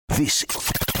This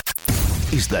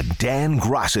is the Dan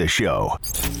Graca Show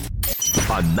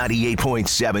on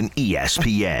 98.7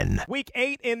 ESPN. Week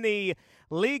 8 in the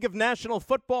League of National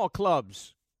Football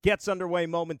Clubs gets underway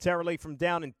momentarily from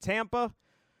down in Tampa.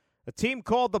 A team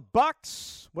called the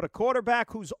Bucks with a quarterback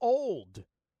who's old,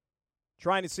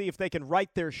 trying to see if they can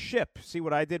right their ship. See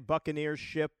what I did? Buccaneers,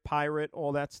 ship, pirate,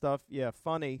 all that stuff. Yeah,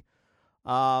 funny.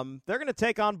 They're going to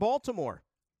take on Baltimore,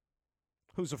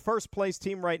 who's a first-place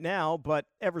team right now, but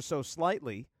ever so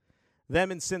slightly.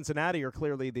 Them and Cincinnati are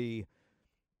clearly the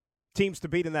teams to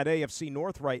beat in that AFC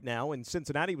North right now, and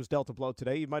Cincinnati was dealt a blow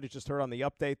today. You might have just heard on the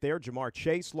update there, Jamar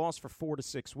Chase lost for 4 to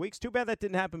 6 weeks. Too bad that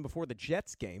didn't happen before the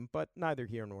Jets game, but neither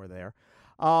here nor there.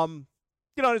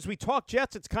 As we talk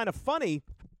Jets, it's kind of funny.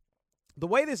 The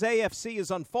way this AFC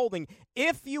is unfolding,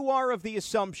 if you are of the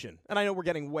assumption, and I know we're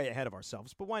getting way ahead of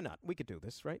ourselves, but why not? We could do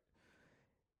this, right?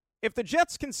 If the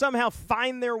Jets can somehow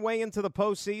find their way into the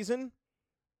postseason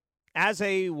as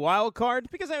a wild card,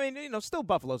 because, still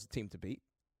Buffalo's a team to beat,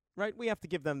 right? We have to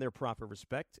give them their proper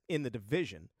respect in the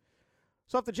division.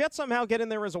 So if the Jets somehow get in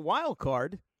there as a wild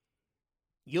card,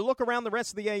 you look around the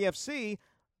rest of the AFC,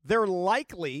 their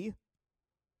likely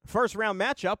first-round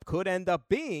matchup could end up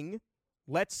being,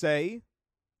 let's say,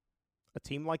 a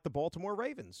team like the Baltimore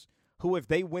Ravens, who, if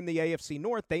they win the AFC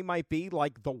North, they might be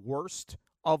like the worst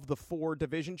of the 4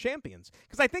 division champions.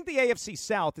 Because I think the AFC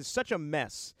South is such a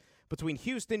mess between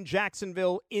Houston,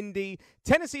 Jacksonville, Indy.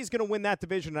 Tennessee's going to win that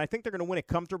division, and I think they're going to win it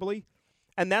comfortably.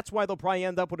 And that's why they'll probably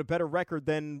end up with a better record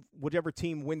than whichever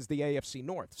team wins the AFC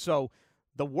North. So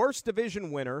the worst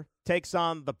division winner takes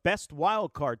on the best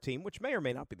wild card team, which may or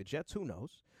may not be the Jets. Who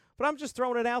knows? But I'm just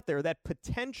throwing it out there that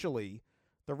potentially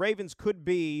the Ravens could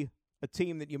be a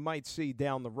team that you might see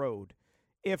down the road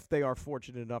if they are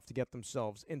fortunate enough to get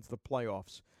themselves into the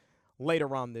playoffs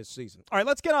later on this season. All right,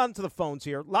 let's get on to the phones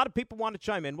here. A lot of people want to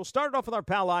chime in. We'll start it off with our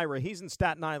pal Ira. He's in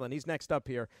Staten Island. He's next up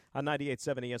here on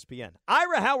 98.7 ESPN.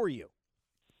 Ira, how are you?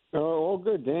 Oh, all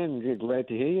good, Dan. Glad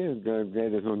to hear you. Glad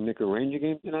there's no Knicker Ranger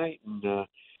game tonight. And,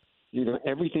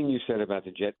 everything you said about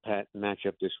the Jet-Pat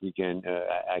matchup this weekend,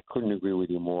 I couldn't agree with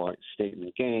you more.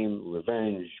 Statement game,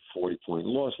 revenge, 40-point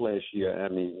loss last year. I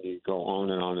mean, you go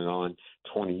on and on and on.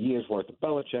 20 years worth of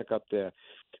Belichick up there.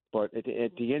 But at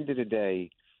the end of the day,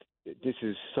 this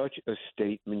is such a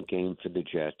statement game for the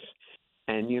Jets.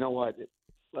 And you know what?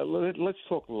 Let's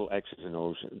talk a little X's and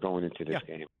O's going into this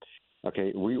game.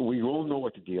 Okay, we all know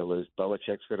what the deal is.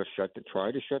 Belichick's going to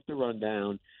try to shut the run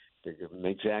down. They're going to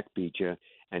make Zach beat you.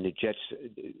 And the Jets,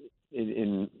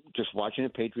 in just watching the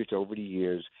Patriots over the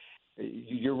years,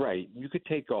 you're right. You could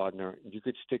take Gardner, you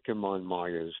could stick him on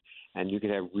Myers, and you could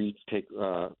have Reed take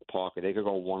Parker. They could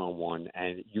go one-on-one,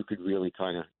 and you could really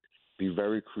kind of be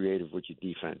very creative with your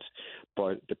defense.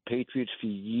 But the Patriots for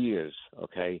years,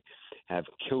 have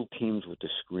killed teams with the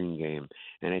screen game.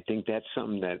 And I think that's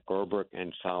something that Herbert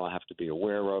and Saleh have to be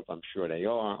aware of. I'm sure they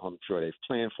are. I'm sure they've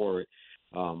planned for it.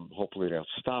 Hopefully they'll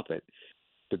stop it.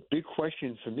 The big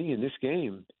question for me in this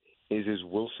game is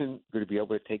Wilson going to be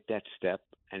able to take that step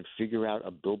and figure out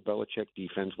a Bill Belichick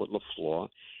defense with LaFleur?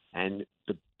 And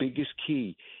the biggest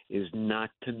key is not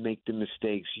to make the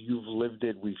mistakes. You've lived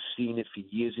it. We've seen it for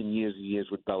years and years and years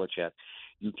with Belichick.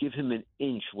 You give him an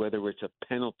inch, whether it's a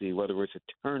penalty, whether it's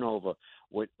a turnover,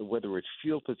 whether it's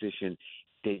field position,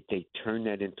 they turn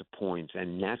that into points.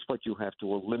 And that's what you have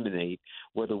to eliminate,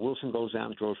 whether Wilson goes out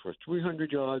and throws for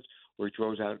 300 yards or he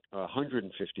throws out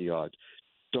 150 yards.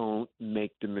 Don't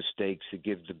make the mistakes to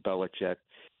give the Belichick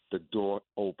the door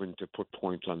open to put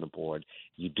points on the board.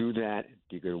 You do that,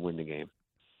 you're going to win the game.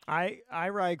 I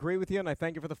agree with you, and I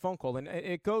thank you for the phone call. And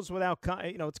it goes without,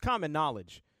 it's common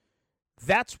knowledge.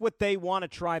 That's what they want to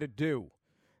try to do.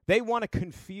 They want to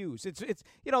confuse. It's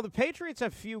the Patriots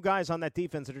have few guys on that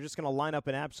defense that are just going to line up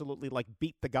and absolutely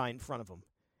beat the guy in front of them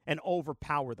and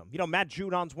overpower them. Matt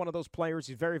Judon's one of those players.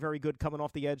 He's very, very good coming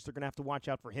off the edge. They're going to have to watch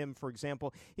out for him, for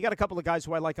example. You got a couple of guys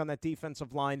who I like on that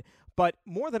defensive line. But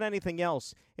more than anything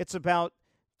else, it's about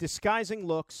disguising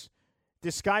looks,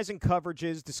 disguising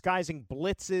coverages, disguising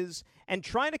blitzes, and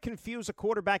trying to confuse a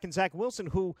quarterback in Zach Wilson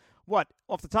who,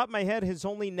 off the top of my head, has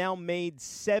only now made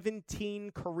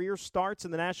 17 career starts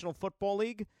in the National Football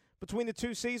League between the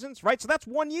 2 seasons, right? So that's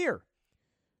 1 year.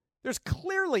 There's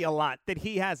clearly a lot that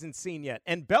he hasn't seen yet.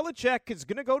 And Belichick is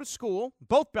going to go to school,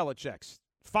 both Belichicks,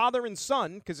 father and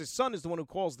son, because his son is the one who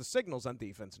calls the signals on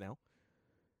defense now.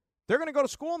 They're going to go to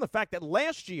school on the fact that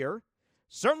last year,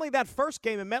 certainly that first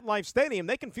game in MetLife Stadium,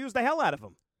 they confused the hell out of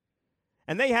him.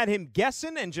 And they had him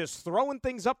guessing and just throwing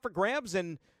things up for grabs,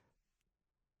 and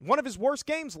one of his worst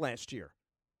games last year.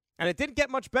 And it didn't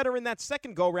get much better in that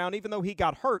second go-round, even though he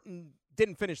got hurt and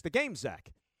didn't finish the game,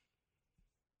 Zach.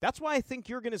 That's why I think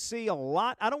you're going to see a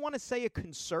lot. I don't want to say a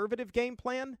conservative game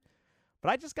plan, but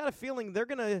I just got a feeling they're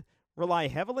going to rely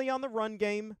heavily on the run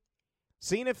game,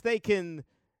 seeing if they can,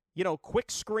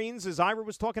 quick screens, as Ira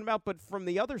was talking about, but from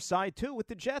the other side, too, with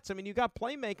the Jets. I mean, you got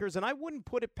playmakers, and I wouldn't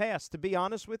put it past, to be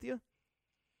honest with you,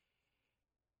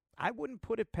 I wouldn't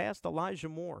put it past Elijah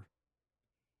Moore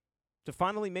to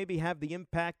finally maybe have the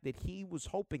impact that he was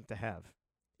hoping to have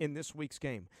in this week's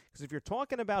game. Because if you're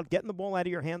talking about getting the ball out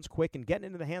of your hands quick and getting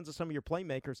into the hands of some of your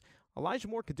playmakers, Elijah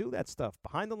Moore could do that stuff.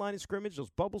 Behind the line of scrimmage, those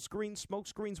bubble screens, smoke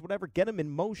screens, whatever, get him in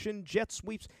motion, jet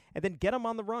sweeps, and then get him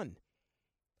on the run.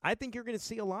 I think you're going to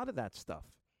see a lot of that stuff.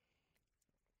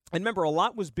 And remember, a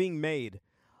lot was being made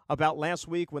about last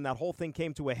week when that whole thing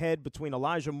came to a head between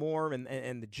Elijah Moore and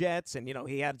the Jets, and,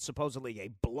 he had supposedly a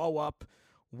blow-up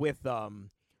with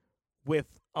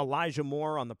Elijah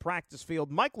Moore on the practice field.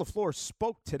 Mike LaFleur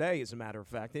spoke today, as a matter of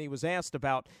fact, and he was asked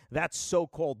about that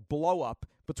so-called blow-up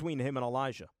between him and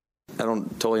Elijah. I don't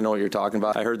totally know what you're talking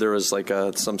about. I heard there was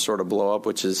some sort of blow-up,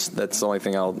 that's the only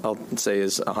thing I'll say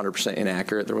is 100%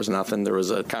 inaccurate. There was nothing. There was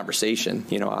a conversation,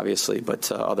 obviously. But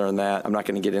other than that, I'm not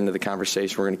going to get into the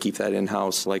conversation. We're going to keep that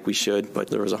in-house like we should. But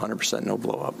there was 100% no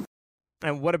blow-up.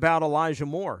 And what about Elijah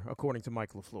Moore, according to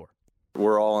Mike LaFleur?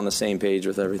 We're all on the same page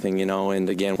with everything, and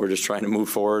again, we're just trying to move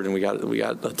forward, and we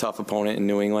got a tough opponent in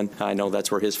New England. I know that's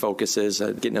where his focus is,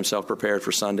 getting himself prepared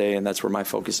for Sunday, and that's where my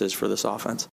focus is for this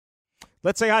offense.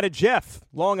 Let's say hi to Jeff,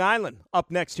 Long Island,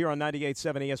 up next here on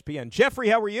 98.7 ESPN. Jeffrey,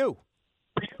 how are you?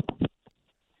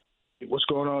 What's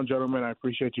going on, gentlemen? I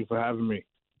appreciate you for having me.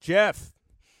 Jeff.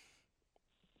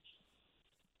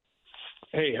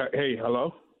 Hey,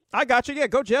 hello? I got you. Yeah,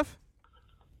 go, Jeff.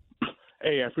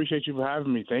 Hey, I appreciate you for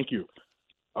having me. Thank you.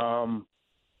 I'm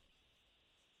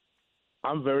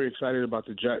very excited about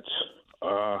the Jets.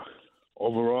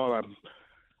 Overall,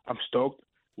 I'm stoked.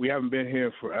 We haven't been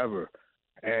here forever,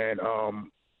 and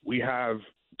we have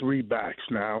 3 backs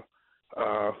now.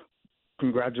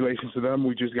 Congratulations to them.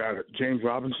 We just got James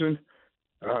Robinson.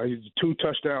 He's a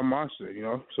 2-touchdown monster,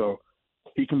 so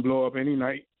he can blow up any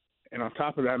night. And on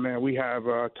top of that, man, we have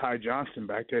Ty Johnson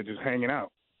back there just hanging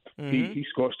out. Mm-hmm. He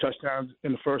scores touchdowns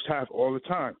in the first half all the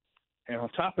time. And on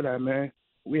top of that, man,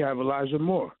 we have Elijah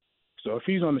Moore. So if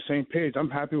he's on the same page, I'm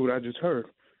happy with what I just heard.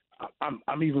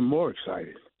 I'm even more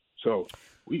excited. So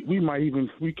we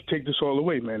could take this all the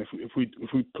way, man, if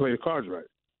we play the cards right.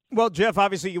 Well, Jeff,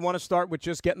 obviously you want to start with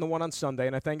just getting the one on Sunday,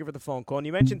 and I thank you for the phone call. And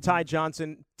you mentioned Ty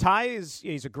Johnson.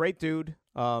 He's a great dude.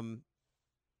 The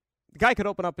guy could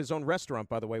open up his own restaurant,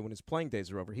 by the way, when his playing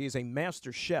days are over. He is a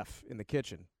master chef in the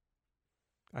kitchen.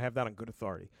 I have that on good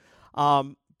authority.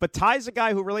 But Ty's a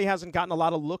guy who really hasn't gotten a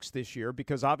lot of looks this year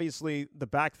because obviously the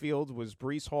backfield was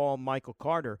Breece Hall, Michael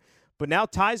Carter. But now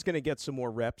Ty's going to get some more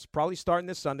reps, probably starting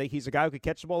this Sunday. He's a guy who could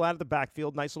catch the ball out of the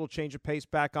backfield. Nice little change of pace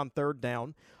back on third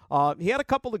down. He had a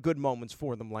couple of good moments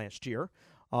for them last year.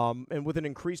 And with an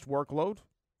increased workload,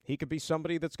 he could be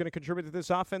somebody that's going to contribute to this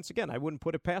offense again. I wouldn't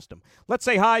put it past him. Let's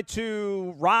say hi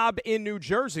to Rob in New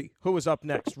Jersey, who is up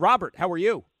next. Robert, how are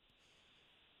you?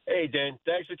 Hey, Dan.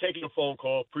 Thanks for taking the phone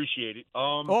call. Appreciate it.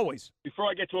 Always. Before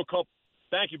I get to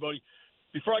thank you, buddy.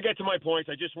 Before I get to my points,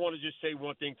 I just want to say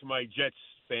one thing to my Jets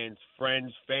fans,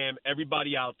 friends, fam,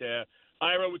 everybody out there.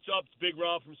 Ira, what's up? It's Big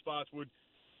Rob from Spotswood.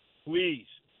 Please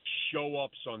show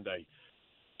up Sunday.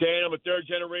 Dan, I'm a third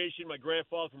generation. My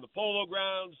grandfather from the Polo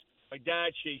Grounds. My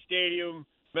dad, Shea Stadium,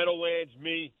 Meadowlands,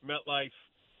 me, MetLife.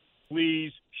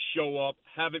 Please show up.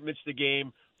 Haven't missed a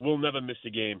game. We'll never miss a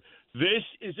game. This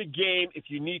is a game, if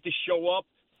you need to show up,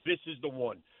 this is the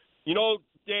one.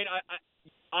 Dan,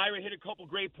 Ira hit a couple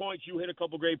great points. You hit a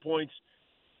couple great points.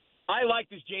 I like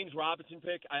this James Robinson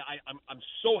pick. I'm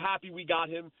so happy we got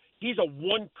him. He's a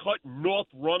one-cut north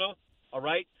runner, all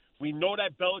right? We know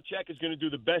that Belichick is going to do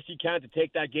the best he can to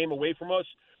take that game away from us.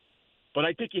 But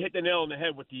I think you hit the nail on the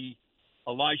head with the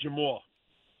Elijah Moore,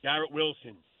 Garrett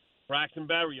Wilson, Braxton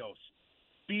Berrios.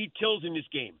 Speed kills in this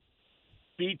game.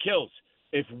 Speed kills.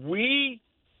 If we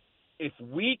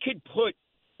could put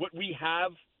what we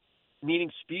have, meaning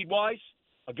speed-wise,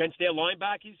 against their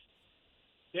linebackers,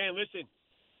 Dan, listen,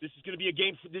 this is going to be a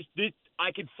game for this.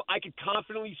 I could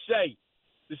confidently say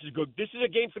this is good. This is a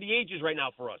game for the ages right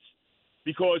now for us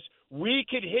because we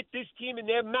could hit this team in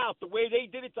their mouth the way they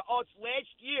did it to us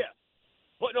last year,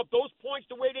 putting up those points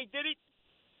the way they did it.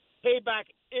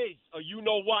 Payback is a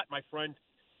you-know-what, my friend.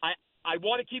 I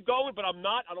want to keep going, but I'm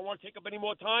not. I don't want to take up any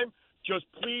more time. Just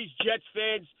please, Jets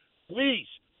fans, please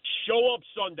show up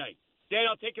Sunday. Dan,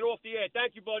 I'll take it off the air.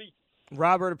 Thank you, buddy.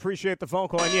 Robert, appreciate the phone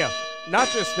call. And, yeah, not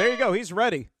just – there you go. He's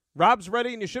ready. Rob's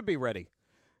ready, and you should be ready.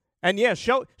 And, yeah,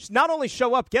 not only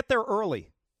show up, get there early.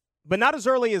 but not as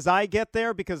early as I get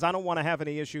there because I don't want to have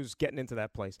any issues getting into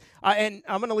that place. And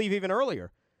I'm going to leave even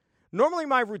earlier. Normally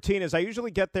my routine is I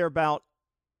usually get there about,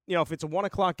 if it's a 1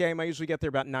 o'clock game, I usually get there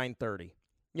about 9:30.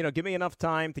 Give me enough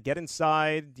time to get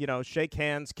inside, shake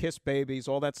hands, kiss babies,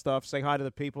 all that stuff, say hi to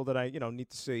the people that I, need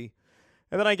to see.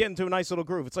 And then I get into a nice little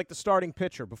groove. It's like the starting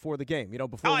pitcher before the game,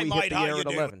 before we hit the air at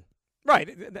 11.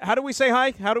 Right. How do we say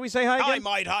hi? How do we say hi again? Hi,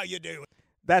 Mike. How you doing?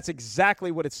 That's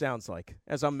exactly what it sounds like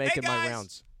as I'm making my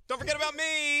rounds. Don't forget about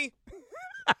me.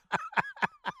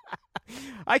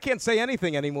 I can't say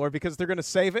anything anymore because they're going to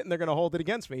save it and they're going to hold it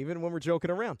against me, even when we're joking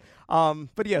around.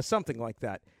 But, yeah, something like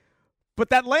that. But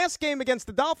that last game against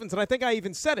the Dolphins, and I think I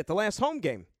even said it, the last home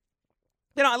game,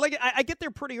 I get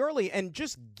there pretty early, and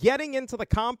just getting into the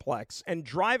complex and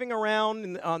driving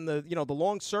around on the, the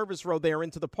long service road there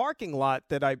into the parking lot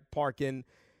that I park in,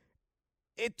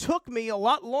 it took me a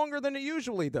lot longer than it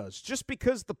usually does, just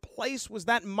because the place was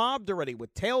that mobbed already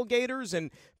with tailgaters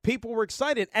and people were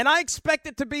excited. And I expect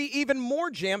it to be even more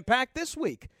jam-packed this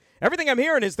week. Everything I'm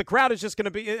hearing is the crowd is just going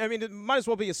to be, it might as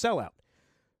well be a sellout.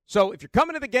 So if you're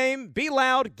coming to the game, be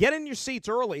loud, get in your seats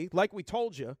early, like we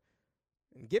told you,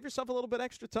 and give yourself a little bit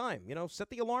extra time. Set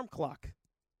the alarm clock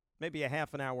maybe a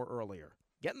half an hour earlier.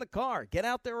 Get in the car. Get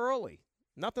out there early.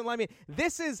 Nothing like me.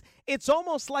 It's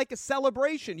almost like a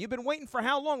celebration. You've been waiting for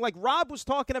how long? Like Rob was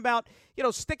talking about,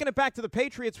 sticking it back to the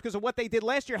Patriots because of what they did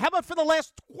last year. How about for the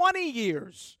last 20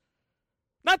 years?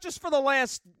 Not just for the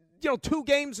last, 2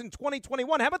 games in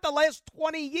 2021. How about the last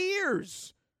 20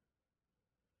 years?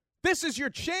 This is your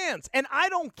chance. And I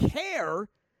don't care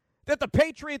that the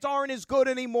Patriots aren't as good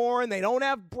anymore and they don't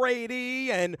have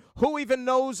Brady and who even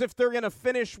knows if they're going to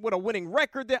finish with a winning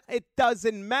record. It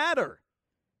doesn't matter.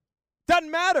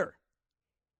 Doesn't matter.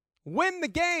 Win the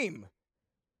game.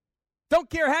 Don't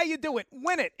care how you do it.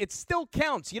 Win it. It still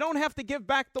counts. You don't have to give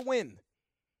back the win.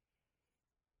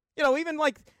 Even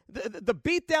like the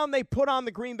beatdown they put on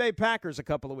the Green Bay Packers a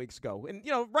couple of weeks ago. And,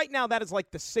 right now that is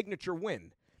like the signature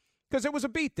win because it was a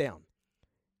beatdown.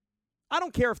 I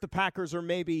don't care if the Packers are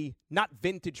maybe not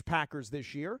vintage Packers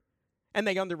this year and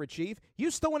they underachieve.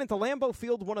 You still went into Lambeau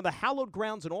Field, one of the hallowed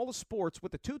grounds in all the sports,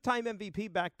 with the 2-time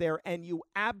MVP back there, and you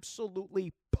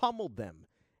absolutely pummeled them.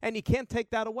 And you can't take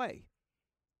that away.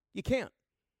 You can't.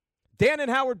 Dan and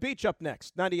Howard Beach up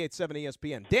next, 98.7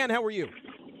 ESPN. Dan, how are you?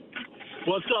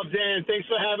 What's up, Dan? Thanks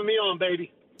for having me on,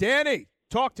 baby. Danny,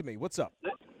 talk to me. What's up?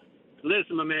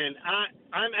 Listen, my man,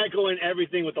 I'm echoing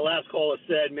everything what the last caller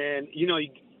said, man.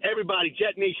 Everybody,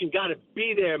 Jet Nation, got to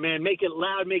be there, man. Make it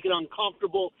loud, make it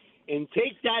uncomfortable, and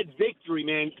take that victory,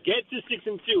 man. Get to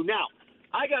 6-2. Now,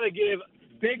 I got to give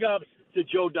big ups to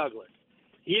Joe Douglas.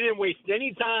 He didn't waste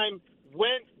any time,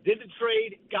 went, did the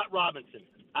trade, got Robinson.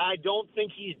 I don't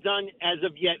think he's done as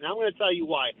of yet, and I'm going to tell you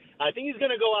why. I think he's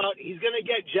going to go out. He's going to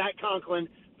get Jack Conklin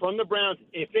from the Browns.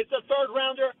 If it's a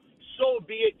third-rounder, so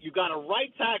be it. You got a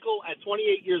right tackle at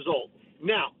 28 years old.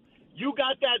 Now, you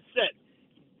got that set.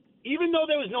 Even though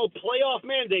there was no playoff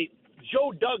mandate,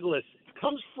 Joe Douglas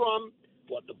comes from,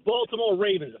 the Baltimore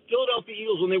Ravens, the Philadelphia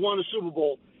Eagles when they won the Super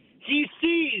Bowl. He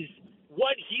sees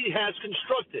what he has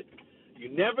constructed. You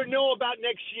never know about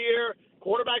next year.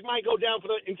 Quarterback might go down for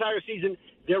the entire season.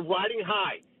 They're riding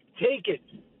high. Take it.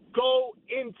 Go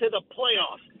into the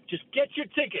playoffs. Just get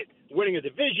your ticket. Winning a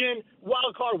division,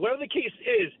 wild card, whatever the case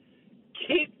is,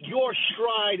 hit your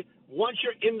stride once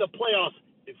you're in the playoffs.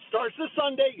 It starts this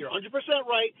Sunday. You're 100%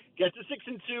 right. Get to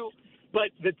 6-2.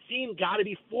 But the team got to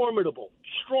be formidable,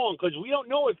 strong, because we don't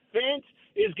know if Fant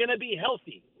is going to be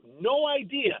healthy. No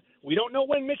idea. We don't know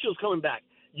when Mitchell's coming back.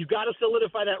 You got to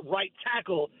solidify that right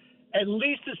tackle, at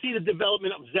least to see the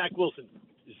development of Zach Wilson.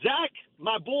 Zach,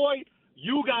 my boy,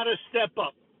 you got to step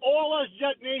up. All us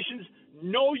Jet Nations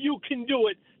know you can do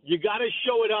it. You got to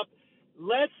show it up.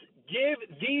 Let's give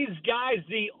these guys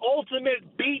the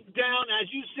ultimate beat down.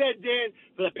 As you said, Dan,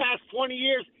 for the past 20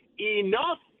 years,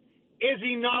 enough is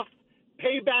enough.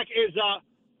 Payback is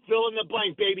fill in the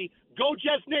blank, baby. Go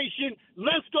Jets Nation.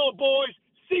 Let's go, boys.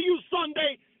 See you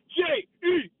Sunday. Jets,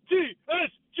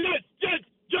 Jets, Jets,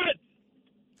 Jets.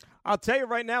 I'll tell you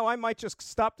right now, I might just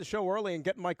stop the show early and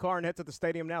get in my car and head to the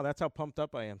stadium now. That's how pumped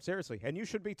up I am. Seriously. And you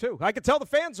should be too. I can tell the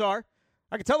fans are.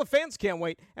 I can tell the fans can't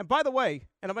wait. And by the way,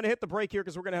 and I'm going to hit the break here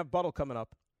because we're going to have Buttle coming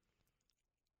up.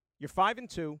 You're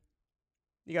 5-2. You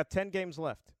got 10 games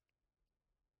left.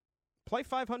 Play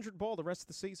 500 ball the rest of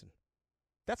the season.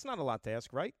 That's not a lot to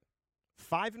ask, right?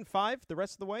 5-5 the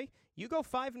rest of the way. You go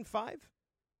 5-5,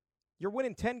 you're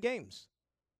winning 10 games.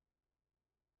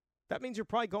 That means you're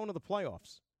probably going to the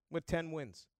playoffs with 10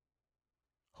 wins.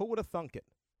 Who would have thunk it?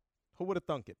 Who would have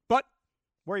thunk it? But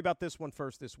Worry about this one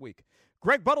first this week.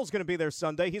 Greg Buttle's going to be there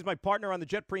Sunday. He's my partner on the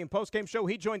Jet pre- and post-game show.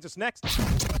 He joins us next.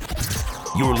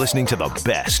 You're listening to the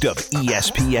best of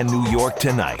ESPN New York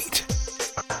tonight.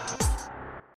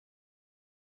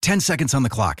 10 seconds on the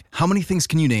clock. How many things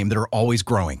can you name that are always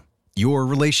growing? Your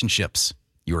relationships,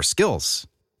 your skills,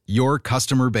 your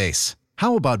customer base.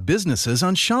 How about businesses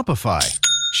on Shopify?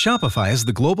 Shopify is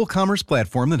the global commerce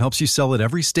platform that helps you sell at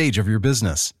every stage of your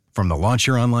business. From the launch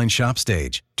your online shop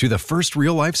stage, to the first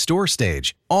real-life store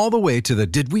stage, all the way to the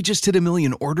did we just hit a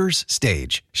million orders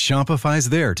stage. Shopify's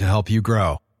there to help you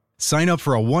grow. Sign up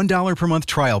for a $1 per month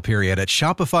trial period at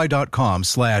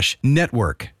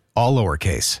shopify.com/network, all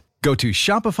lowercase. Go to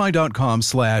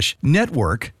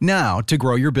shopify.com/network now to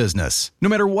grow your business, no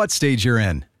matter what stage you're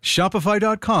in.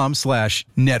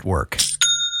 Shopify.com/network.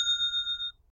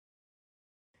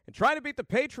 And trying to beat the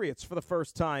Patriots for the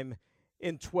first time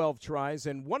in 12 tries.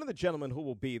 And one of the gentlemen who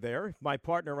will be there, my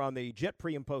partner on the Jet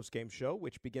pre- and post-game show,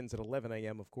 which begins at 11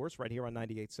 a.m., of course, right here on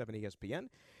 98.7 ESPN.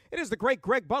 It is the great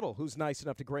Greg Buttle, who's nice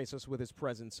enough to grace us with his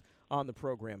presence on the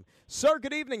program. Sir,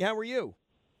 good evening. How are you?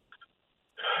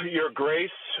 Your Grace,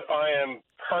 I am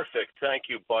perfect. Thank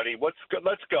you, buddy. Let's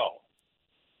go.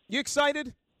 You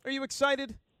excited? Are you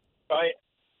excited? I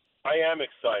am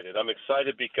excited. I'm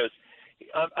excited because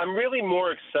I'm really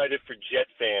more excited for Jet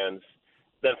fans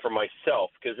than for myself,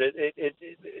 because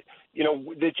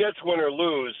the Jets win or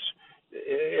lose,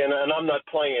 and I'm not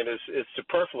playing it, is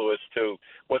superfluous to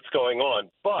what's going on.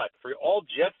 But for all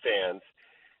Jet fans,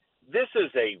 this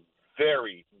is a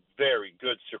very, very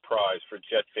good surprise for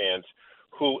Jet fans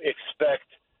who expect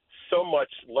so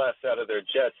much less out of their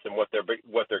Jets than what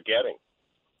they're getting.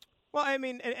 Well, I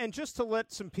mean, and just to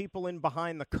let some people in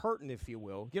behind the curtain, if you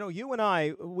will, you and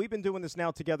I, we've been doing this now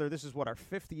together. This is our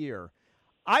 5th year.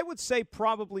 I would say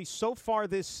probably so far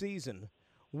this season,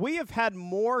 we have had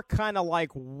more kind of like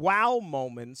wow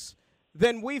moments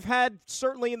than we've had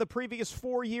certainly in the previous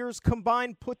 4 years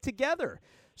combined put together.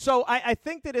 So I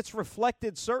think that it's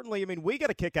reflected certainly. I mean, we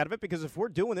get a kick out of it because if we're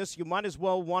doing this, you might as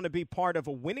well want to be part of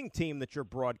a winning team that you're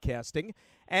broadcasting.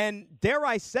 And dare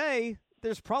I say,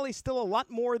 there's probably still a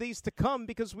lot more of these to come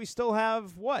because we still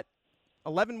have,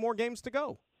 11 more games to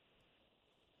go.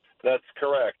 That's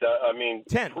correct. I mean,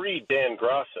 10. Pre-Dan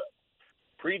Graca,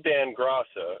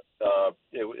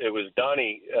 it was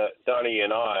Donnie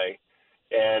and I,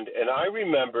 and I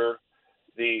remember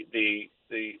the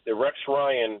Rex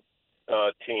Ryan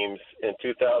teams in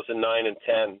 2009 and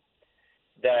 10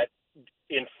 that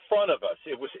in front of us,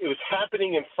 it was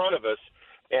happening in front of us,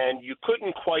 and you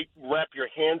couldn't quite wrap your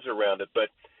hands around it.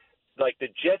 But like the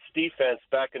Jets defense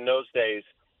back in those days,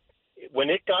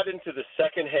 when it got into the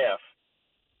second half,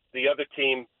 the other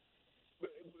team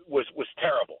was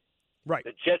terrible. Right.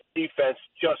 The Jets defense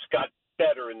just got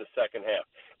better in the second half.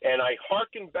 And I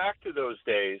hearken back to those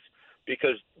days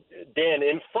because, Dan,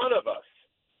 in front of us,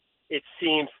 it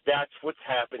seems that's what's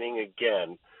happening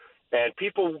again. And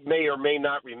people may or may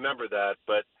not remember that,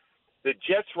 but the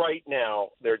Jets right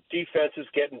now, their defense is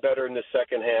getting better in the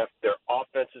second half. Their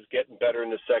offense is getting better in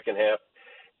the second half.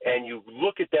 And you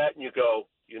look at that and you go,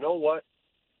 you know what?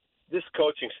 This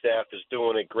coaching staff is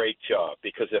doing a great job,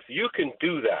 because if you can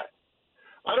do that,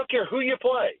 I don't care who you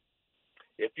play,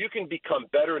 if you can become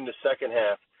better in the second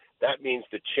half, that means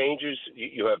the changes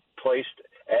you have placed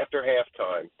after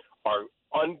halftime are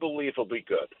unbelievably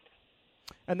good.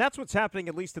 And that's what's happening,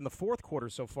 at least in the fourth quarter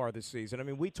so far this season. I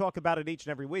mean, we talk about it each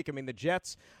and every week. I mean, the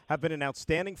Jets have been an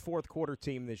outstanding fourth quarter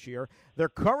team this year. They're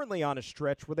currently on a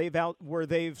stretch where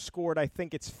they've scored, I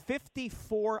think it's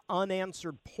 54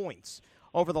 unanswered points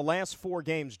over the last 4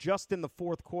 games, just in the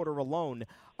fourth quarter alone.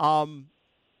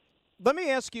 Let me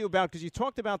ask you about, because you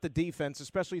talked about the defense,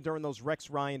 especially during those Rex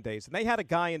Ryan days, and they had a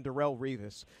guy in Darrelle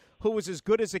Revis who was as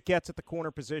good as it gets at the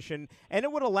corner position, and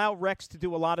it would allow Rex to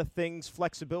do a lot of things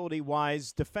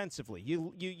flexibility-wise defensively.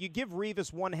 You give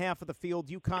Revis one half of the field,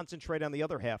 you concentrate on the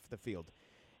other half of the field.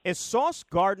 Is Sauce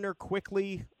Gardner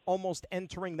quickly almost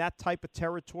entering that type of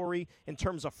territory in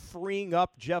terms of freeing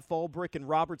up Jeff Ulbrich and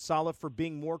Robert Saleh for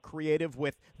being more creative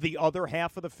with the other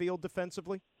half of the field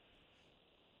defensively?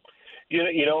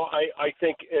 I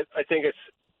think it's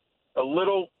a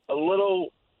little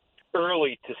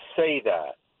early to say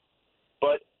that,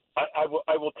 but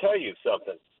I will tell you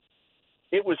something.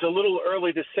 It was a little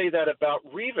early to say that about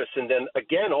Revis, and then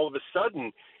again, all of a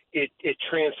sudden, it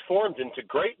transformed into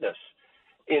greatness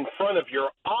in front of your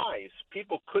eyes.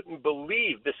 People couldn't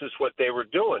believe this is what they were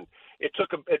doing. It took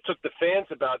the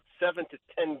fans about 7 to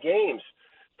 10 games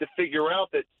to figure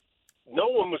out that no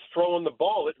one was throwing the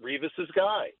ball at Revis's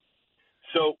guy.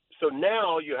 So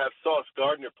now you have Sauce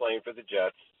Gardner playing for the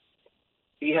Jets.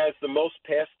 He has the most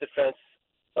pass defense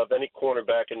of any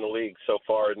cornerback in the league so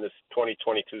far in this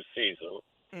 2022 season.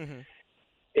 Mm-hmm.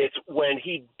 It's when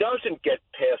he doesn't get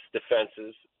past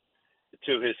defenses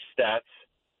to his stats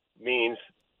means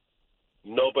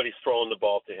nobody's throwing the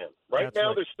ball to him. Right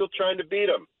now, they're still trying to beat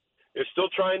him. They're still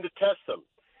trying to test him.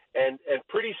 And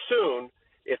pretty soon,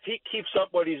 if he keeps up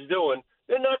what he's doing,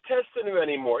 they're not testing him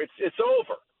anymore. It's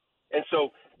over. And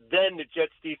so then the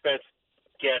Jets defense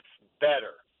gets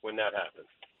better when that happens.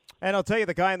 And I'll tell you,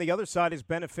 the guy on the other side is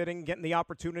benefiting, getting the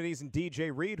opportunities, in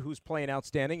DJ Reed, who's playing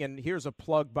outstanding. And here's a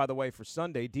plug, by the way, for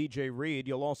Sunday. DJ Reed,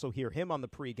 you'll also hear him on the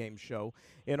pregame show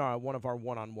in one of our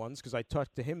one-on-ones, because I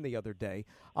talked to him the other day.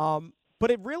 But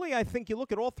it really, I think you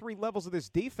look at all three levels of this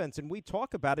defense, and we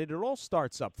talk about it, it all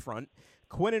starts up front.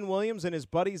 Quinnen Williams and his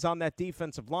buddies on that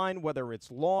defensive line, whether it's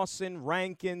Lawson,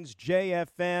 Rankins,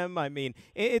 JFM, I mean,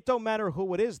 it don't matter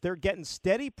who it is. They're getting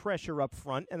steady pressure up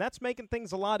front, and that's making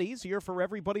things a lot easier for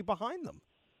everybody behind them.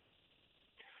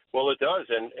 Well, it does,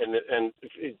 and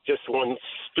just one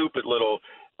stupid little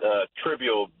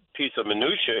trivial piece of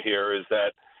minutia here is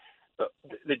that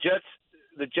the Jets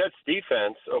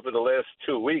defense over the last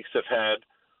 2 weeks have had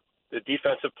the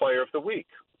defensive player of the week.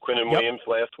 Quinnen Williams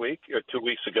last week, or 2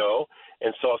 weeks ago,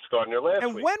 and Sauce Gardner last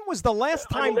week. And when was the last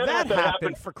time that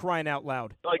happened, for crying out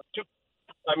loud? Like,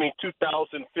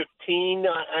 2015,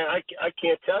 I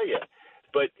can't tell you.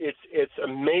 But it's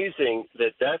amazing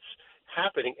that that's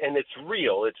happening, and it's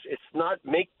real. It's not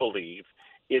make-believe.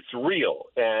 It's real.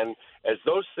 And as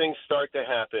those things start to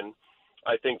happen,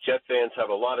 I think Jet fans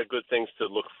have a lot of good things to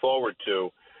look forward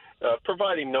to,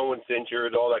 providing no one's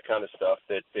injured, all that kind of stuff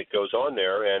that goes on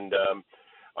there. And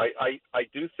I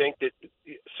do think that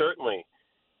certainly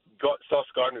Sauce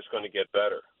Gardner's going to get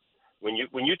better. When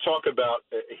you talk about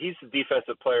he's the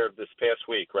defensive player of this past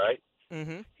week, right?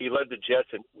 Mm-hmm. He led the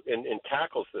Jets in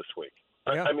tackles this week.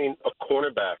 Yeah. I mean, a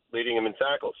cornerback leading him in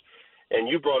tackles. And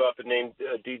you brought up the name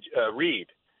Reed.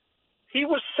 He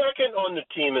was second on the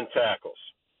team in tackles.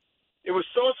 It was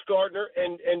Sauce Gardner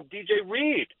and DJ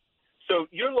Reed. So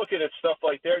you're looking at stuff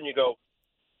like that, and you go,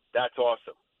 that's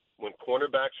awesome. When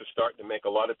cornerbacks are starting to make a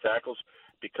lot of tackles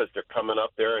because they're coming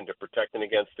up there and they're protecting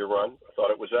against their run, I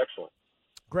thought it was excellent.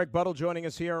 Greg Buttle joining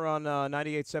us here on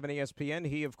 98.7 ESPN.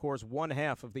 He, of course, one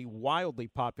half of the wildly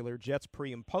popular Jets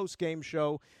pre- and post-game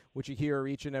show, which you hear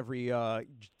each and every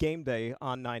game day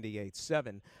on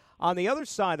 98.7. On the other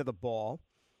side of the ball,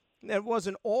 it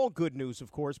wasn't all good news,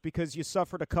 of course, because you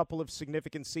suffered a couple of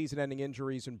significant season-ending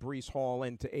injuries in Breece Hall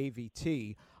and to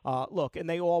AVT. Look, and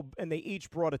they each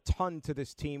brought a ton to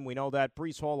this team. We know that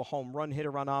Breece Hall, a home run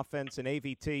hitter on offense, and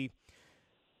AVT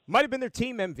might have been their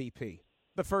team MVP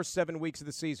the first 7 weeks of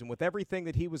the season with everything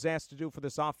that he was asked to do for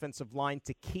this offensive line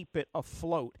to keep it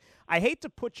afloat. I hate to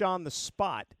put you on the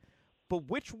spot, but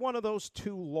which one of those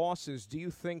two losses do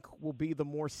you think will be the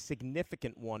more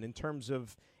significant one in terms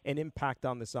of an impact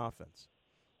on this offense?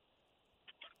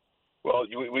 Well,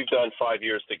 we've done 5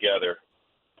 years together,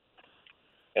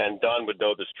 and Don would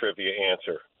know this trivia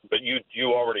answer, but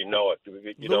you already know it.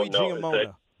 You Louis don't know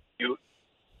Giamona. it.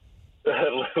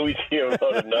 Louis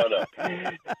Giamona, no.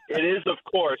 It is, of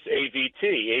course, AVT.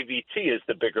 AVT is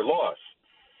the bigger loss.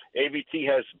 AVT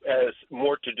has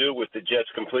more to do with the Jets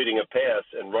completing a pass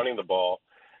and running the ball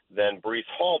than Breece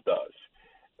Hall does.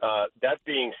 That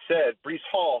being said, Breece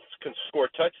Hall can score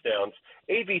touchdowns.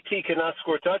 AVT cannot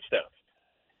score touchdowns,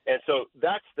 and so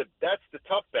that's the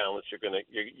tough balance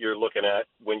you're looking at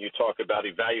when you talk about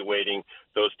evaluating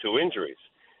those two injuries.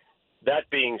 That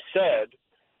being said,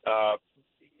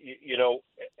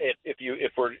 if you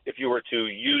were to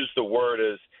use the word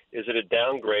as is it a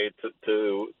downgrade to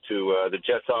the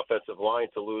Jets offensive line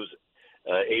to lose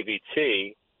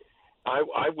AVT,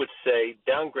 I would say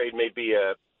downgrade may be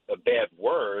a bad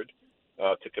word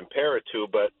to compare it to,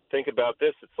 but think about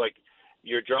this. It's like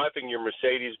you're driving your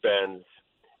Mercedes-Benz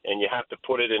and you have to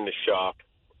put it in the shop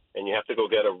and you have to go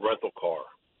get a rental car.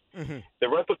 Mm-hmm. The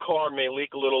rental car may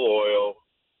leak a little oil.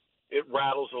 It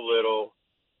rattles a little.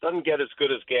 Doesn't get as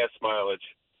good as gas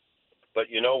mileage. But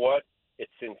you know what? It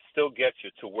still gets you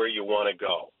to where you want to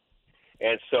go.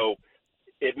 And so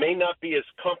it may not be as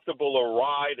comfortable a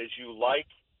ride as you like,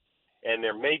 and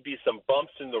there may be some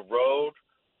bumps in the road,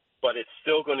 but it's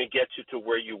still going to get you to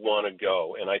where you want to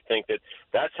go. And I think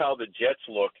that's how the Jets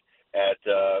look at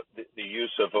the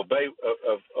use of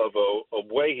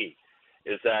Owehi,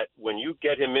 is that when you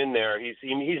get him in there,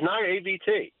 he's not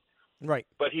AVT. Right.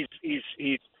 But he's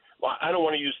well, I don't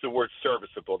want to use the word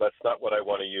serviceable. That's not what I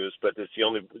want to use, but it's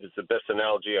the best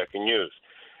analogy I can use.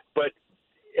 But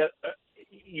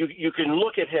you can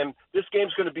look at him. This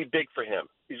game's going to be big for him.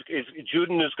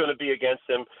 Juden is going to be against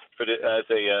him as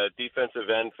a defensive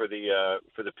end for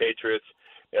the Patriots.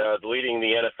 leading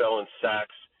the NFL in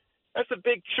sacks. That's a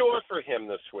big chore for him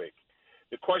this week.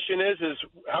 The question is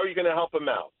how are you going to help him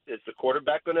out? Is the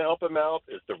quarterback going to help him out?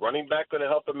 Is the running back going to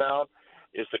help him out?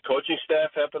 Is the coaching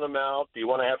staff helping him out? Do you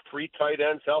want to have 3 tight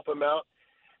ends help him out?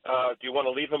 Do you want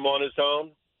to leave him on his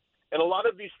own? And a lot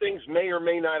of these things may or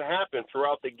may not happen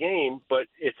throughout the game, but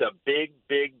it's a big,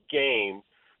 big game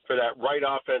for that right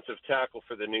offensive tackle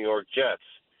for the New York Jets.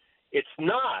 It's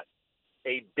not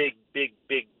a big, big,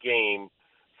 big game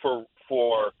for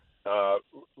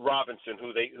Robinson,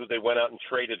 who they went out and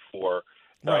traded for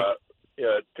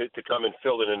to come and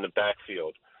fill it in the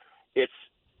backfield. It's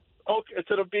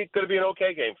going to be an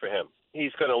okay game for him.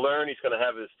 He's going to learn. He's going to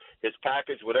have his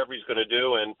package, whatever he's going to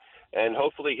do, and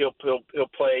hopefully he'll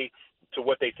play to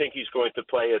what they think he's going to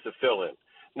play as a fill-in.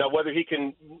 Now, whether he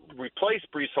can replace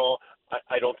Breece Hall,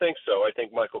 I don't think so. I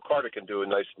think Michael Carter can do a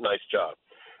nice job.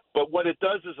 But what it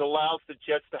does is allows the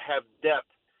Jets to have depth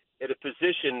at a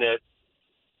position that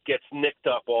gets nicked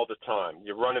up all the time.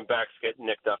 Your running backs get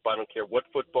nicked up. I don't care what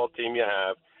football team you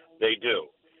have, they do.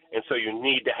 And so you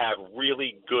need to have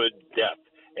really good depth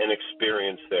and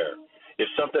experience there. If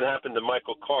something happened to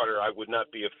Michael Carter, I would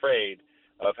not be afraid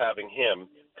of having him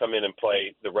come in and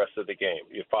play the rest of the game.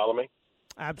 You follow me?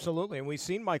 Absolutely, and we've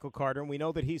seen Michael Carter, and we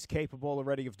know that he's capable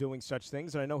already of doing such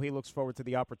things, and I know he looks forward to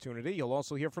the opportunity. You'll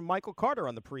also hear from Michael Carter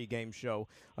on the pregame show,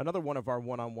 another one of our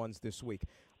one-on-ones this week.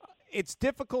 It's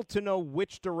difficult to know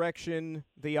which direction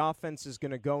the offense is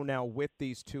going to go now with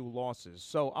these 2 losses.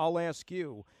 So I'll ask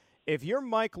you, if you're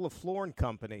Mike LaFleur and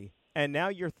company, and now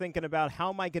you're thinking about how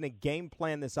am I going to game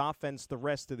plan this offense the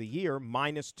rest of the year,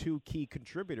 minus 2 key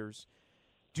contributors,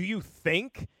 do you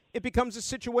think it becomes a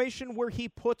situation where he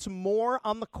puts more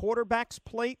on the quarterback's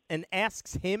plate and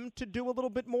asks him to do a little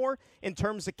bit more in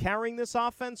terms of carrying this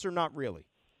offense, or not really?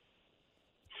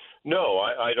 No,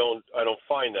 I don't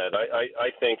find that.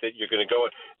 I think that you're going to go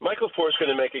 – Michael LaFleur is going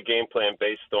to make a game plan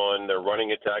based on the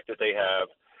running attack that they have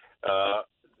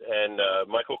and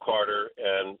Michael Carter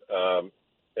and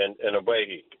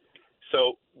Awahi.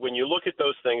 So when you look at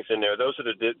those things in there, those are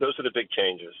the big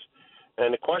changes.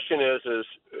 And the question is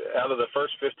out of the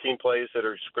first 15 plays that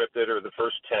are scripted or the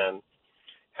first 10,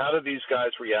 how do these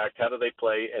guys react? How do they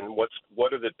play? And what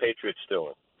are the Patriots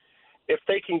doing? If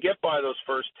they can get by those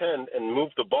first 10 and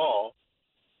move the ball,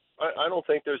 I don't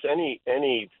think there's any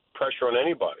pressure on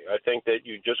anybody. I think that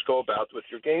you just go about with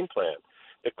your game plan.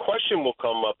 The question will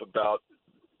come up about,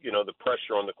 the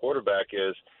pressure on the quarterback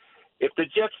is if the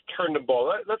Jets turn the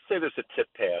ball, let's say there's a tip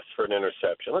pass for an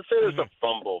interception. Let's say there's a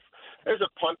fumble. There's a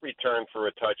punt return for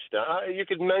a touchdown. You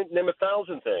could name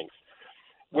 1,000 things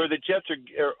where the Jets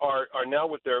are now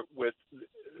with their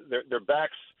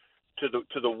backs to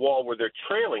the wall where they're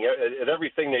trailing. At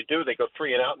everything they do, they go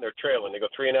 3 and out and they're trailing. They go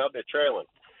 3 and out and they're trailing.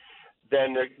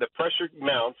 Then the pressure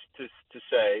mounts to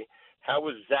say, how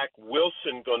is Zach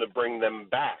Wilson going to bring them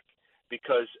back?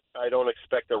 Because I don't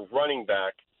expect a running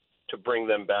back to bring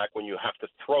them back when you have to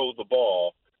throw the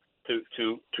ball to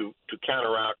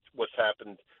counteract what's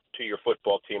happened to your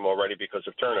football team already because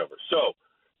of turnovers. So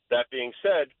that being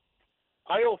said,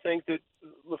 I don't think that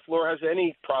LaFleur has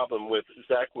any problem with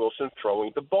Zach Wilson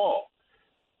throwing the ball.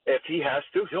 If he has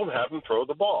to, he'll have him throw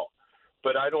the ball.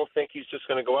 But I don't think he's just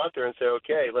going to go out there and say,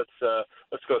 okay, let's go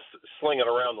sling it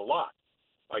around the lot.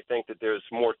 I think that there's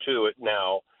more to it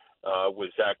now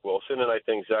with Zach Wilson, and I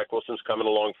think Zach Wilson's coming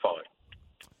along fine.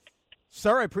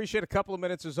 Sir, I appreciate a couple of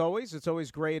minutes as always. It's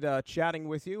always great chatting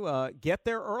with you. Get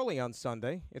there early on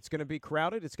Sunday. It's going to be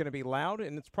crowded. It's going to be loud,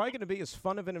 and it's probably going to be as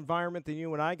fun of an environment than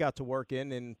you and I got to work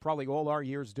in probably all our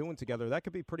years doing together. That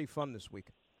could be pretty fun this week.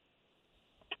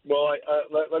 Well,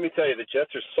 let me tell you, the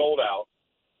Jets are sold out,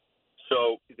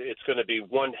 so it's going to be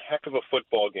one heck of a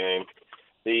football game.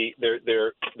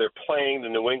 They're playing the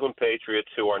New England Patriots,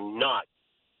 who are not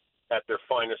at their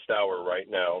finest hour right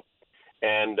now.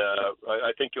 And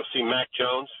I think you'll see Mac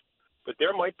Jones, but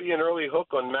there might be an early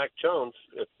hook on Mac Jones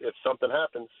if something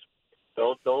happens.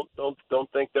 Don't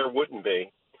think there wouldn't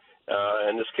be.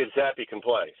 And this kid Zappy can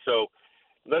play. So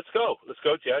let's go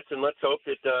Jets, and let's hope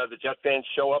that the Jet fans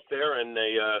show up there and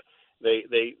they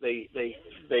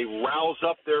rouse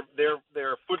up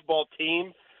their football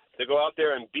team to go out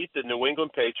there and beat the New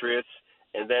England Patriots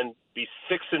and then be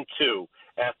 6-2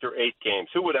 after 8 games.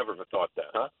 Who would ever have thought that,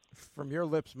 huh? From your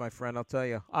lips, my friend, I'll tell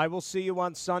you. I will see you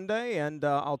on Sunday, and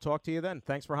I'll talk to you then.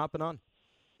 Thanks for hopping on.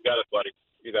 You got it, buddy.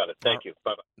 You got it. Thank you.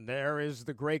 Bye-bye. There is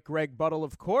the great Greg Buttle,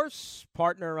 of course,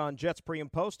 partner on Jets Pre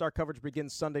and Post. Our coverage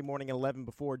begins Sunday morning at 11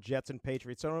 before Jets and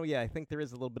Patriots. So, I think there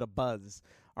is a little bit of buzz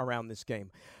around this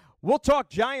game. We'll talk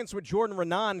Giants with Jordan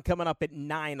Renan coming up at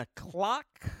 9 o'clock.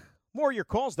 More of your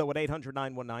calls, though, at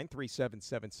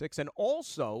 800-919-3776. And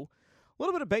also,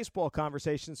 little bit of baseball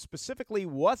conversation, specifically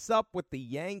what's up with the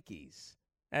Yankees,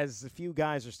 as a few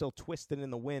guys are still twisted in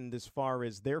the wind as far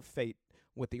as their fate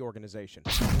with the organization.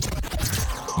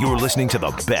 You're listening to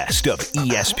the best of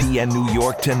ESPN New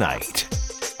York tonight.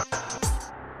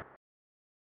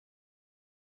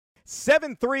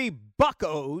 7-3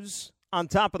 Buccos on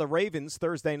top of the Ravens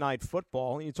Thursday Night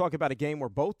Football. And you talk about a game where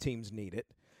both teams need it.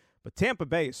 But Tampa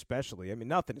Bay especially, I mean,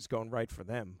 nothing is going right for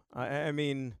them. I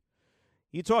mean,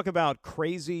 you talk about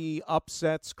crazy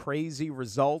upsets, crazy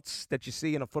results that you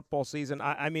see in a football season.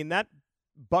 I mean, that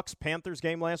Bucs-Panthers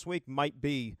game last week might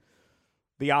be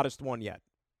the oddest one yet.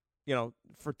 You know,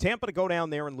 for Tampa to go down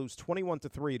there and lose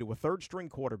 21-3 to a third-string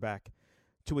quarterback,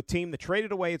 to a team that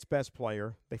traded away its best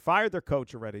player, they fired their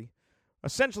coach already,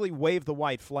 essentially waved the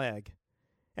white flag.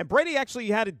 And Brady actually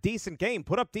had a decent game,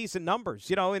 put up decent numbers,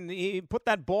 you know, and he put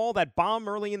that bomb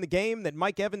early in the game that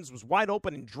Mike Evans was wide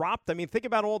open and dropped. I mean, think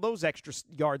about all those extra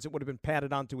yards that would have been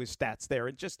padded onto his stats there.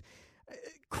 It's just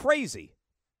crazy.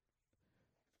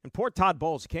 And poor Todd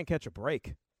Bowles can't catch a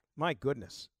break. My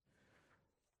goodness.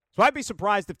 So I'd be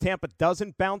surprised if Tampa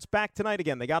doesn't bounce back tonight.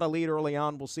 Again, they got a lead early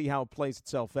on. We'll see how it plays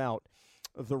itself out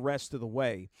the rest of the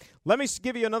way. Let me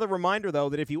give you another reminder, though,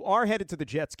 that if you are headed to the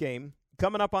Jets game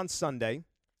coming up on Sunday,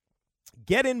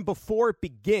 get in before it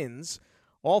begins.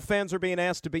 All fans are being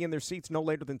asked to be in their seats no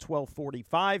later than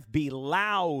 12:45. Be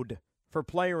loud for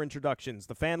player introductions,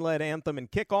 the fan-led anthem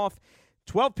and kickoff.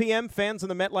 12 p.m., fans in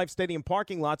the MetLife Stadium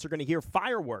parking lots are going to hear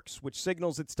fireworks, which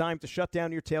signals it's time to shut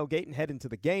down your tailgate and head into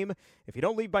the game. If you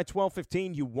don't leave by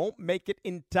 12:15, you won't make it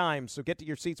in time, so get to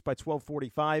your seats by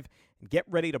 12:45 and get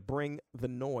ready to bring the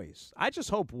noise. I just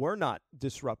hope we're not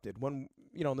disrupted when,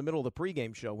 you know, in the middle of the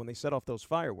pregame show when they set off those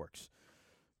fireworks.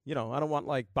 You know, I don't want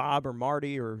like Bob or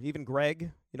Marty or even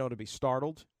Greg, you know, to be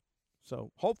startled.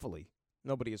 So hopefully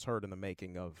nobody is hurt in the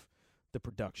making of the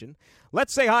production.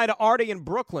 Let's say hi to Artie in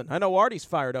Brooklyn. I know Artie's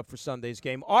fired up for Sunday's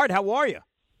game. Art, how are you?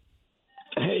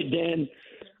 Hey, Dan.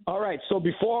 All right, so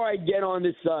before I get on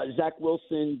this Zach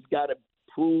Wilson's got to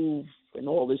prove and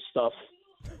all this stuff,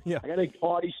 yeah, I got an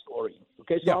Artie story.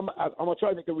 Okay, so yeah. I'm going to try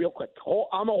to make it real quick.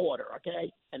 I'm a hoarder,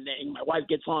 okay? And then my wife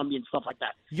gets on me and stuff like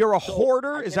that. You're a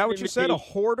hoarder? Is that what you said, a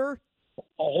hoarder? A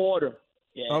hoarder,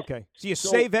 yeah. Okay, so you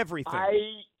save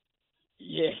everything.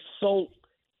 So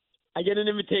I get an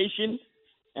invitation,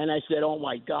 and I said, oh,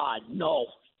 my God, no.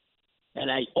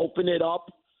 And I open it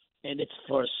up, and it's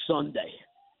for a Sunday.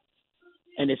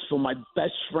 And it's for my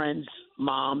best friend's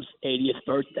mom's 80th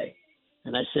birthday.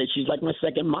 And I said, she's like my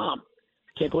second mom.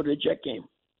 Can't go to the Jet game.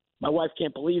 My wife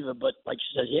can't believe it, but, like,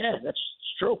 she says, yeah, that's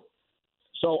true.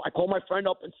 So I call my friend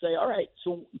up and say, all right,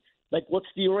 so, like, what's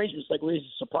the arrangements? Like, where's the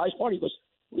surprise party? He goes,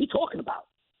 what are you talking about?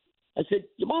 I said,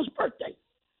 your mom's birthday.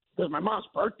 He goes, my mom's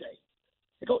birthday.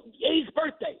 I go, 80th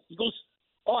birthday. He goes,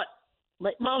 oh,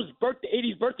 my mom's birthday,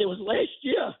 80th birthday was last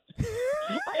year.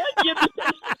 I had the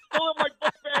invitation still in my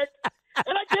book bag,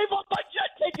 and I gave up my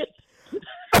Jet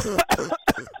tickets.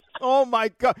 Oh, my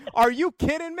God. Are you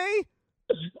kidding me?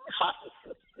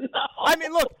 No. I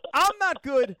mean, look, I'm not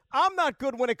good. I'm not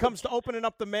good when it comes to opening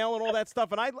up the mail and all that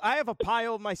stuff. And I have a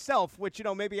pile myself, which, you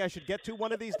know, maybe I should get to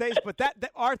one of these days. But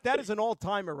Art, that is an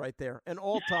all-timer right there, an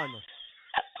all-timer.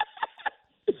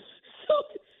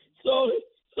 So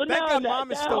Thank God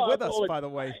Mom is still with us, by the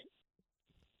way.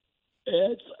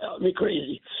 It's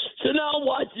crazy. So now I'm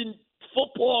watching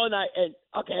football, and I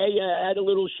had a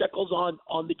little shekels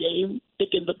on the game,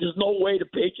 thinking that there's no way the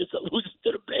Patriots are losing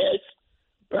to the Bears,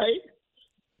 right?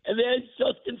 And then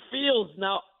Justin Fields.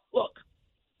 Now, look,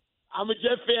 I'm a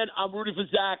Jet fan. I'm rooting for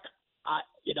Zach,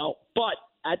 but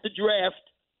at the draft,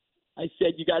 I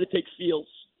said you got to take Fields.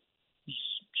 He's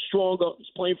stronger. He's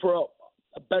playing for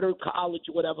a better college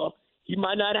or whatever. He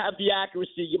might not have the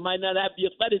accuracy. You might not have the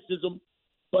athleticism,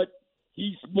 but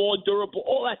he's more durable,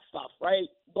 all that stuff, right?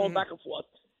 Going back and forth.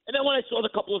 And then when I saw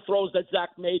the couple of throws that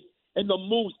Zach made and the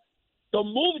moves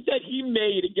that he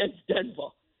made against Denver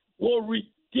were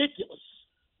ridiculous.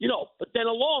 But then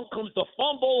along comes the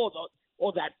fumble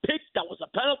or that pick that was a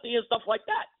penalty and stuff like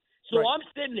that. So right. I'm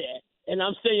sitting there and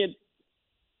I'm saying,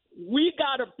 we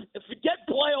got to forget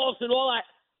playoffs and all that.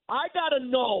 I got to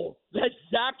know that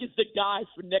Zach is the guy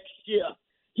for next year.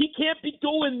 He can't be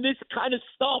doing this kind of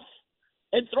stuff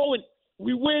and throwing.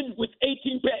 We win with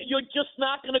 18. You're just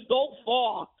not going to go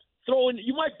far throwing.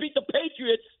 You might beat the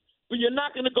Patriots, but you're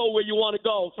not going to go where you want to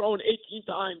go throwing 18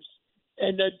 times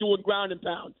and doing ground and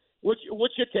pound. What's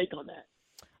your take on that?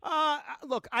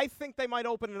 Look, I think they might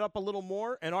open it up a little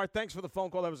more. And Art, thanks for the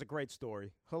phone call. That was a great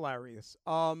story. Hilarious.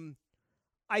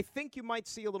 I think you might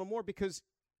see a little more because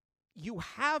you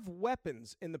have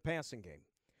weapons in the passing game.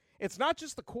 It's not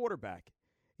just the quarterback.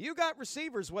 You got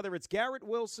receivers, whether it's Garrett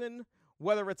Wilson,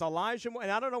 whether it's Elijah Moore,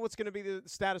 and I don't know what's going to be the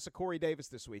status of Corey Davis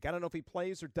this week. I don't know if he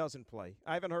plays or doesn't play.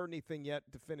 I haven't heard anything yet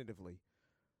definitively.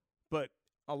 But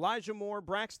Elijah Moore,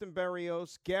 Braxton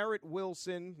Berrios, Garrett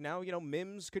Wilson, now,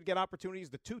 Mims could get opportunities,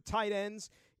 the 2 tight ends.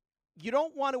 You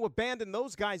don't want to abandon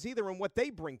those guys either in what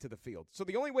they bring to the field. So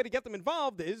the only way to get them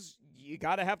involved is you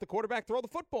got to have the quarterback throw the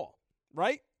football,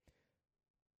 right?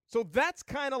 So that's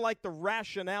kind of like the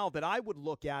rationale that I would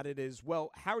look at it is,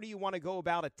 well, how do you want to go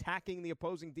about attacking the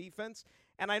opposing defense?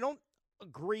 And I don't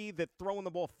agree that throwing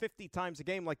the ball 50 times a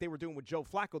game like they were doing with Joe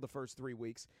Flacco the first 3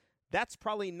 weeks, that's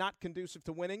probably not conducive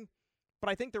to winning. But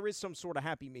I think there is some sort of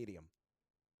happy medium.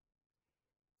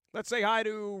 Let's say hi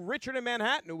to Richard in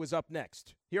Manhattan, who was up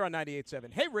next here on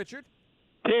 98.7. Hey, Richard.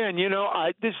 Dan,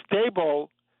 this Daboll,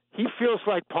 he feels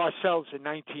like Parcells in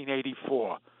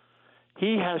 1984.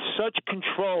 He has such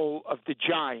control of the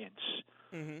Giants.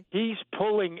 Mm-hmm. He's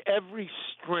pulling every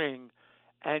string,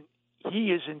 and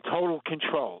he is in total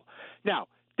control. Now,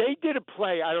 they did a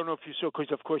play, I don't know if you saw,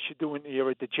 because, of course, you're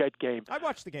at the Jet game. I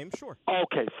watched the game, sure.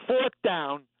 Okay, 4th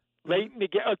down, late in the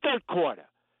game, 3rd quarter.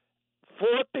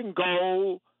 4th and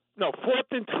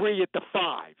 3 at the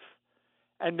 5,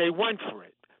 and they went for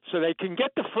it. So they can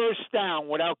get the first down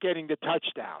without getting the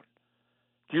touchdown.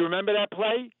 Do you remember that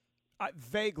play?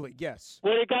 Vaguely, yes.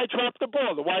 Where the guy dropped the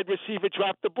ball. The wide receiver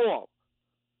dropped the ball.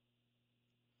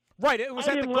 Right, it was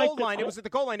at the goal line. It was at the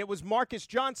goal line. It was Marcus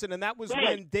Johnson, and that was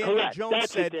when Daniel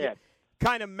Jones said,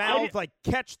 kind of mouthed,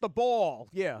 catch the ball.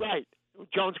 Yeah. Right.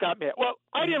 Jones got mad. Well,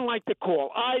 I didn't like the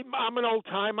call. I'm an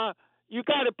old-timer. You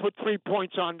got to put 3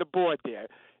 points on the board there.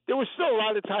 There was still a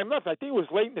lot of time left. I think it was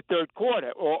late in the 3rd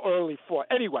quarter or early 4th.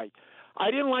 Anyway, I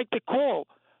didn't like the call.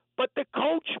 But the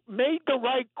coach made the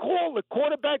right call. The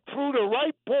quarterback threw the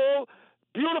right ball,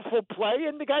 beautiful play,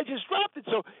 and the guy just dropped it.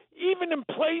 So even in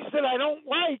plays that I don't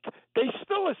like, they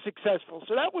still are successful.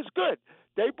 So that was good.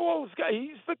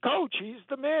 He's the coach. He's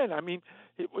the man. I mean,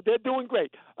 they're doing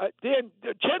great. Dan,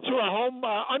 the Jets are a home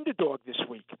underdog this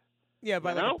week. Yeah,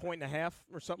 by like 1.5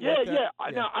 or something like that.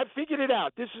 Yeah. Now, I figured it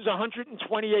out. This is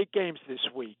 128 games this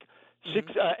week.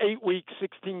 8 weeks,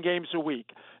 16 games a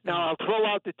week. Now, I'll throw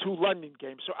out the 2 London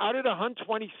games. So out of the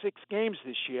 126 games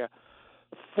this year,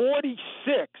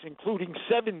 46, including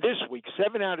 7 this week,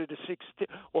 7 out of the 16,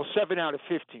 or 7 out of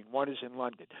 15. One is in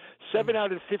London. 7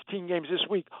 out of the 15 games this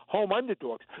week, home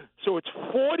underdogs. So it's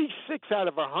 46 out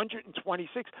of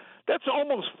 126. That's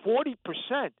almost 40%.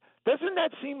 Doesn't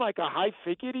that seem like a high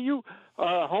figure to you,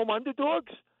 home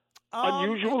underdogs?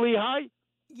 Unusually high?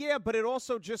 Yeah, but it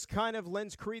also just kind of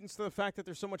lends credence to the fact that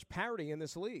there's so much parity in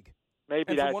this league.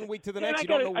 Maybe and from one week to the next, you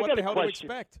don't know what the hell to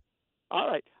expect. All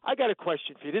right, I got a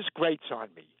question for you. This grates on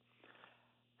me.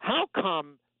 How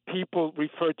come people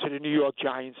refer to the New York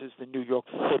Giants as the New York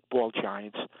Football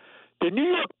Giants? The New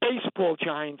York Baseball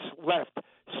Giants left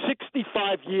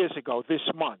 65 years ago this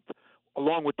month,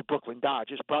 along with the Brooklyn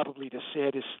Dodgers, probably the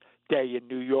saddest day in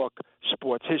New York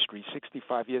sports history,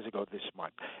 65 years ago this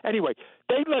month. Anyway,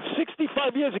 they left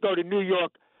 65 years ago the New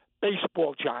York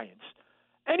Baseball Giants.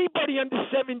 Anybody under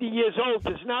 70 years old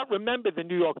does not remember the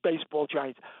New York Baseball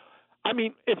Giants. I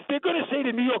mean, if they're going to say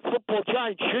the New York Football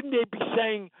Giants, shouldn't they be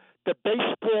saying the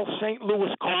baseball St.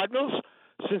 Louis Cardinals,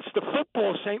 since the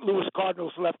football St. Louis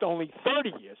Cardinals left only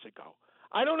 30 years ago?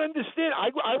 I don't understand.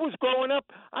 I was growing up.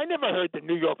 I never heard the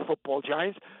New York Football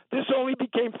Giants. This only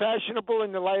became fashionable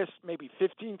in the last maybe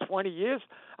 15, 20 years.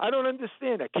 I don't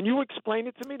understand that. Can you explain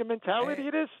it to me, the mentality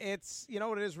it is? It's, you know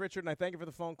what it is, Richard, and I thank you for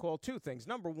the phone call. 2 things.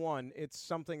 Number one, it's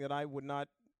something that I would not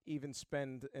even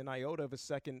spend an iota of a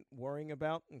second worrying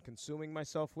about and consuming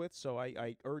myself with, so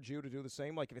I urge you to do the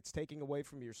same. Like if it's taking away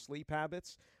from your sleep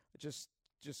habits, just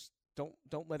don't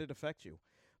let it affect you.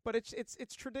 But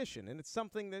it's tradition, and it's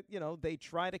something that, they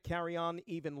try to carry on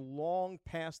even long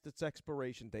past its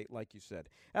expiration date, like you said.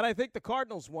 And I think the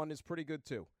Cardinals one is pretty good,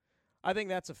 too. I think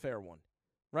that's a fair one,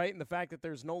 right? And the fact that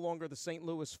there's no longer the St.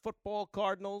 Louis football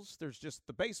Cardinals, there's just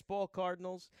the baseball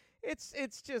Cardinals. It's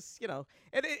just,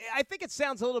 and I think it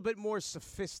sounds a little bit more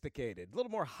sophisticated, a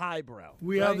little more highbrow.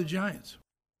 We are the Giants.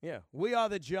 Yeah, we are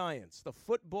the Giants, the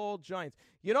football Giants.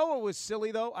 You know what was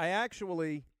silly, though?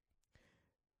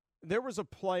 There was a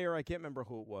player, I can't remember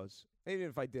who it was. Even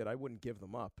if I did, I wouldn't give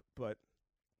them up. But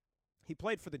he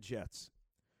played for the Jets.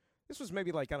 This was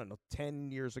maybe 10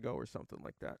 years ago or something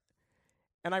like that.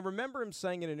 And I remember him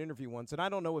saying in an interview once, and I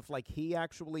don't know if he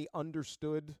actually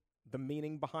understood the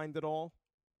meaning behind it all,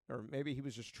 or maybe he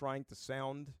was just trying to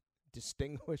sound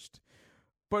distinguished.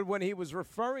 But when he was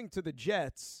referring to the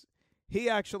Jets, he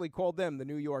actually called them the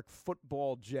New York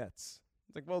Football Jets.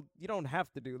 It's like, well, you don't have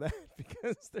to do that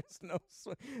because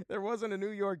there wasn't a New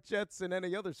York Jets in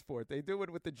any other sport. They do it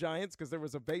with the Giants because there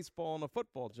was a baseball and a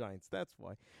football Giants. That's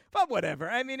why. But whatever.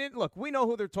 I mean, look, we know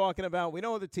who they're talking about. We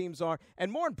know who the teams are. And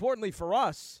more importantly for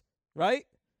us, right,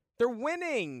 they're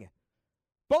winning.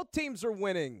 Both teams are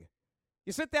winning.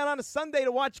 You sit down on a Sunday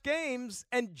to watch games,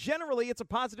 and generally it's a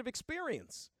positive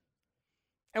experience.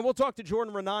 And we'll talk to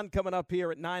Jordan Renan coming up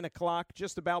here at 9 o'clock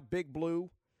just about Big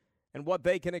Blue and what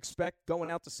they can expect going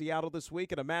out to Seattle this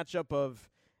week in a matchup of,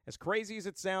 as crazy as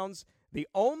it sounds, the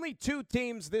only two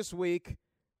teams this week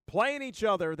playing each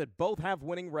other that both have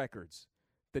winning records,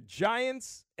 the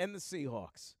Giants and the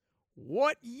Seahawks.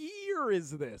 What year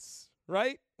is this,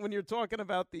 right, when you're talking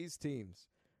about these teams?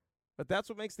 But that's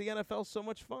what makes the NFL so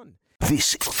much fun.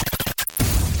 This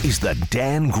is the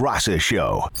Dan Graca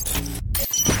Show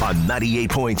on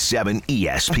 98.7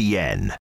 ESPN.